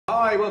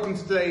Hi, welcome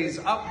to today's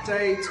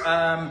update.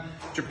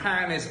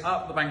 Japan is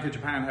up. The Bank of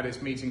Japan had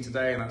its meeting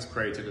today and that's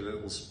created a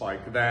little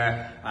spike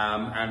there.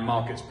 And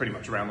markets pretty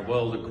much around the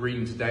world are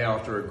green today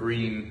after a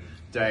green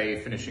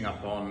day finishing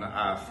up on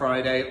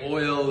Friday.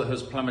 Oil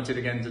has plummeted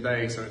again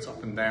today, so it's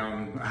up and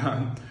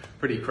down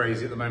pretty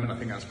crazy at the moment. I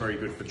think that's very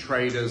good for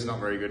traders,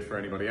 not very good for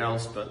anybody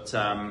else. But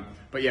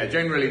yeah,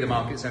 generally the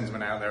market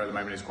sentiment out there at the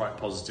moment is quite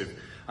positive.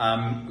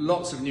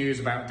 Lots of news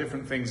about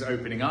different things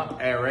opening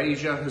up.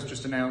 AirAsia has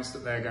just announced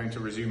that they're going to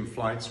resume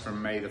flights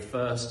from May the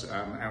 1st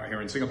out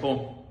here in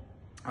Singapore.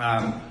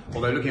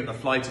 Although looking at the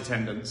flight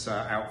attendants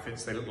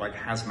outfits, they look like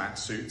hazmat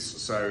suits,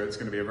 so it's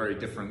going to be a very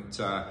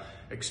different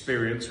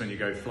experience when you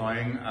go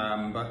flying.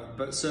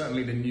 But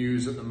certainly the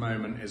news at the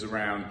moment is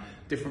around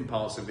different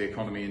parts of the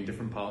economy in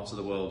different parts of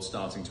the world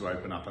starting to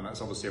open up, and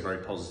that's obviously a very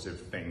positive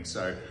thing.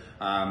 So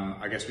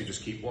I guess we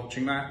just keep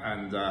watching that,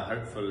 and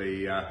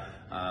hopefully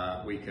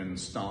we can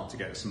start to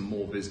get some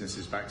more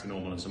businesses back to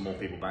normal and some more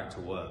people back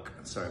to work.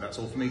 So that's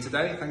all for me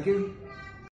today. Thank you.